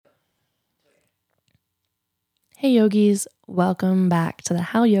Hey yogis, welcome back to the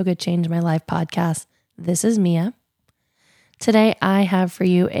How Yoga Changed My Life podcast. This is Mia. Today I have for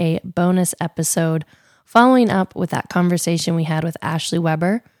you a bonus episode following up with that conversation we had with Ashley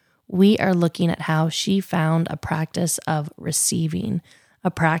Weber. We are looking at how she found a practice of receiving,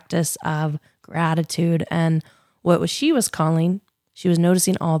 a practice of gratitude, and what she was calling, she was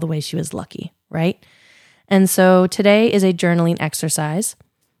noticing all the ways she was lucky, right? And so today is a journaling exercise.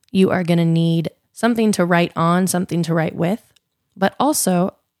 You are going to need something to write on, something to write with. But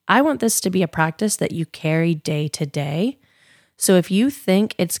also, I want this to be a practice that you carry day to day. So if you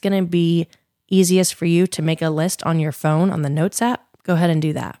think it's going to be easiest for you to make a list on your phone on the Notes app, go ahead and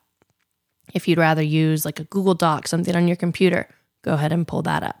do that. If you'd rather use like a Google Doc, something on your computer, go ahead and pull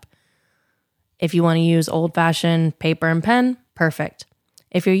that up. If you want to use old-fashioned paper and pen, perfect.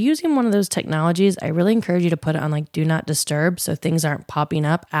 If you're using one of those technologies, I really encourage you to put it on like do not disturb so things aren't popping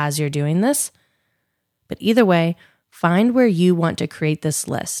up as you're doing this. But either way, find where you want to create this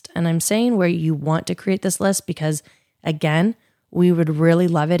list. And I'm saying where you want to create this list because, again, we would really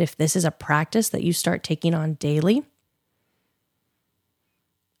love it if this is a practice that you start taking on daily.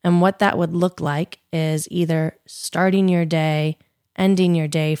 And what that would look like is either starting your day, ending your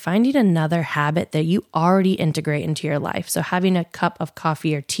day, finding another habit that you already integrate into your life. So having a cup of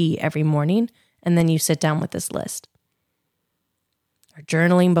coffee or tea every morning, and then you sit down with this list. Or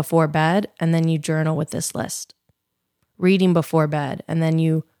journaling before bed, and then you journal with this list. Reading before bed, and then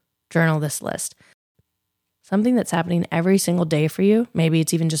you journal this list. Something that's happening every single day for you. Maybe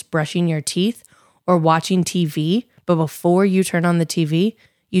it's even just brushing your teeth or watching TV, but before you turn on the TV,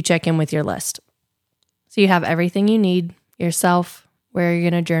 you check in with your list. So you have everything you need, yourself, where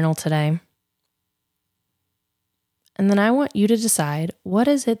you're going to journal today. And then I want you to decide, what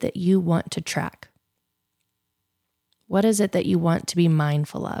is it that you want to track? What is it that you want to be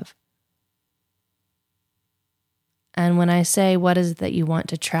mindful of? And when I say what is it that you want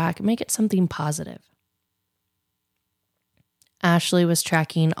to track, make it something positive. Ashley was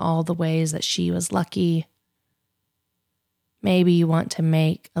tracking all the ways that she was lucky. Maybe you want to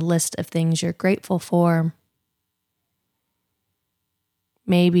make a list of things you're grateful for.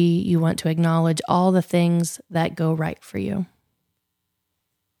 Maybe you want to acknowledge all the things that go right for you.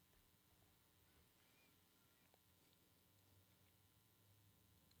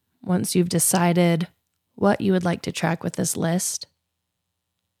 Once you've decided what you would like to track with this list,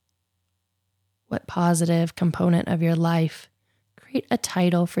 what positive component of your life, create a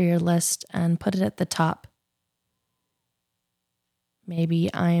title for your list and put it at the top.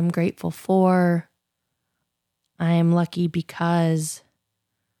 Maybe I am grateful for, I am lucky because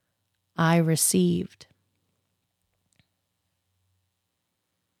I received.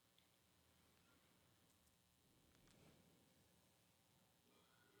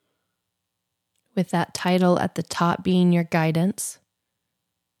 With that title at the top being your guidance,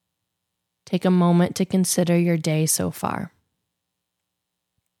 take a moment to consider your day so far.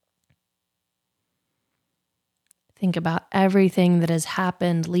 Think about everything that has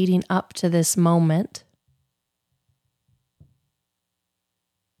happened leading up to this moment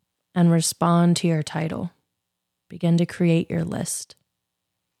and respond to your title. Begin to create your list.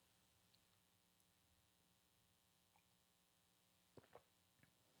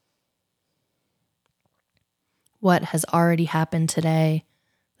 What has already happened today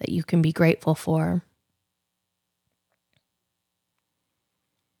that you can be grateful for?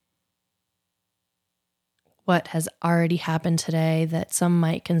 What has already happened today that some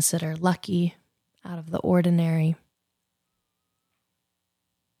might consider lucky, out of the ordinary?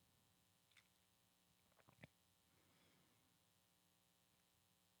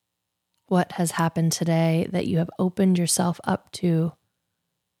 What has happened today that you have opened yourself up to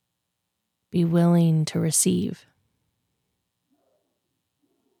be willing to receive?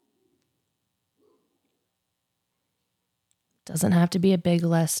 Doesn't have to be a big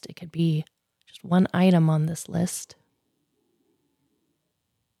list. It could be just one item on this list.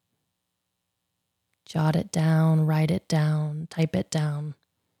 Jot it down, write it down, type it down.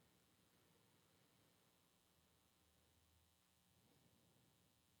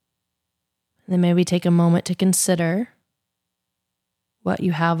 And then maybe take a moment to consider what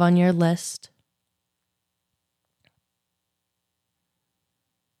you have on your list.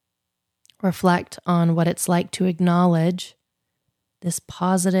 Reflect on what it's like to acknowledge this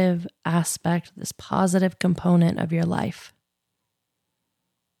positive aspect, this positive component of your life.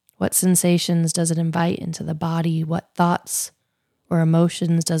 What sensations does it invite into the body? What thoughts or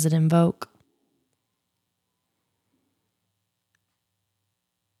emotions does it invoke?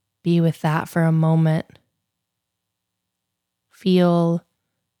 Be with that for a moment. Feel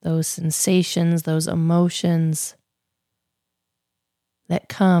those sensations, those emotions that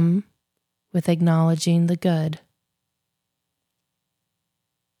come with acknowledging the good.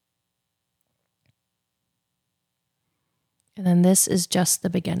 And then this is just the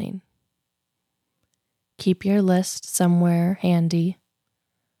beginning. Keep your list somewhere handy.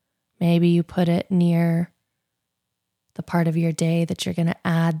 Maybe you put it near the part of your day that you're going to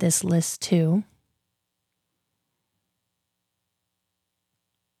add this list to.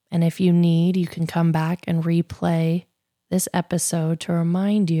 And if you need, you can come back and replay this episode to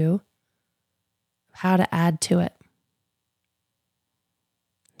remind you how to add to it.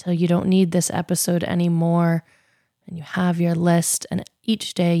 Until you don't need this episode anymore and you have your list, and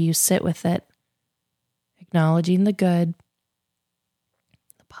each day you sit with it, acknowledging the good,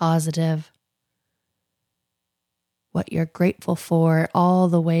 the positive, what you're grateful for, all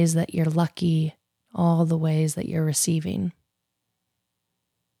the ways that you're lucky, all the ways that you're receiving.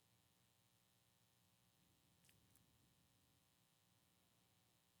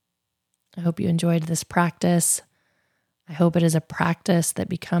 I hope you enjoyed this practice. I hope it is a practice that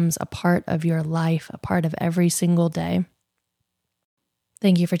becomes a part of your life, a part of every single day.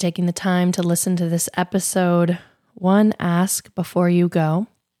 Thank you for taking the time to listen to this episode. One ask before you go.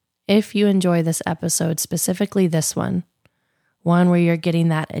 If you enjoy this episode, specifically this one where you're getting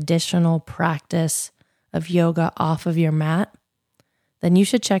that additional practice of yoga off of your mat, then you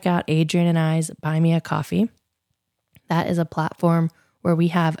should check out Adrienne and I's Buy Me a Coffee. That is a platform where we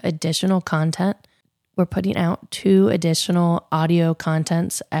have additional content. We're putting out 2 additional audio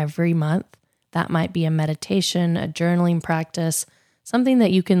contents every month. That might be a meditation, a journaling practice, something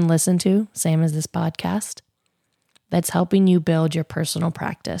that you can listen to, same as this podcast, that's helping you build your personal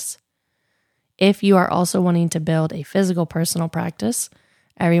practice. If you are also wanting to build a physical personal practice,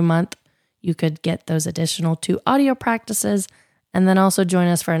 every month you could get those additional 2 audio practices and then also join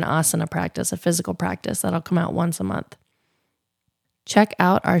us for an asana practice, a physical practice that'll come out once a month. Check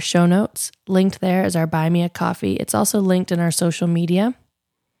out our show notes. Linked there is our Buy Me a Coffee. It's also linked in our social media.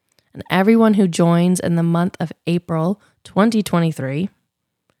 And everyone who joins in the month of April 2023,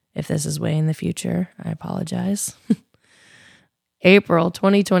 if this is way in the future, I apologize. April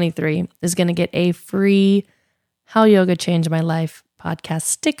 2023 is going to get a free How Yoga Changed My Life podcast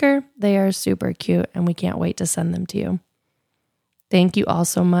sticker. They are super cute and we can't wait to send them to you. Thank you all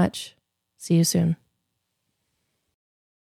so much. See you soon.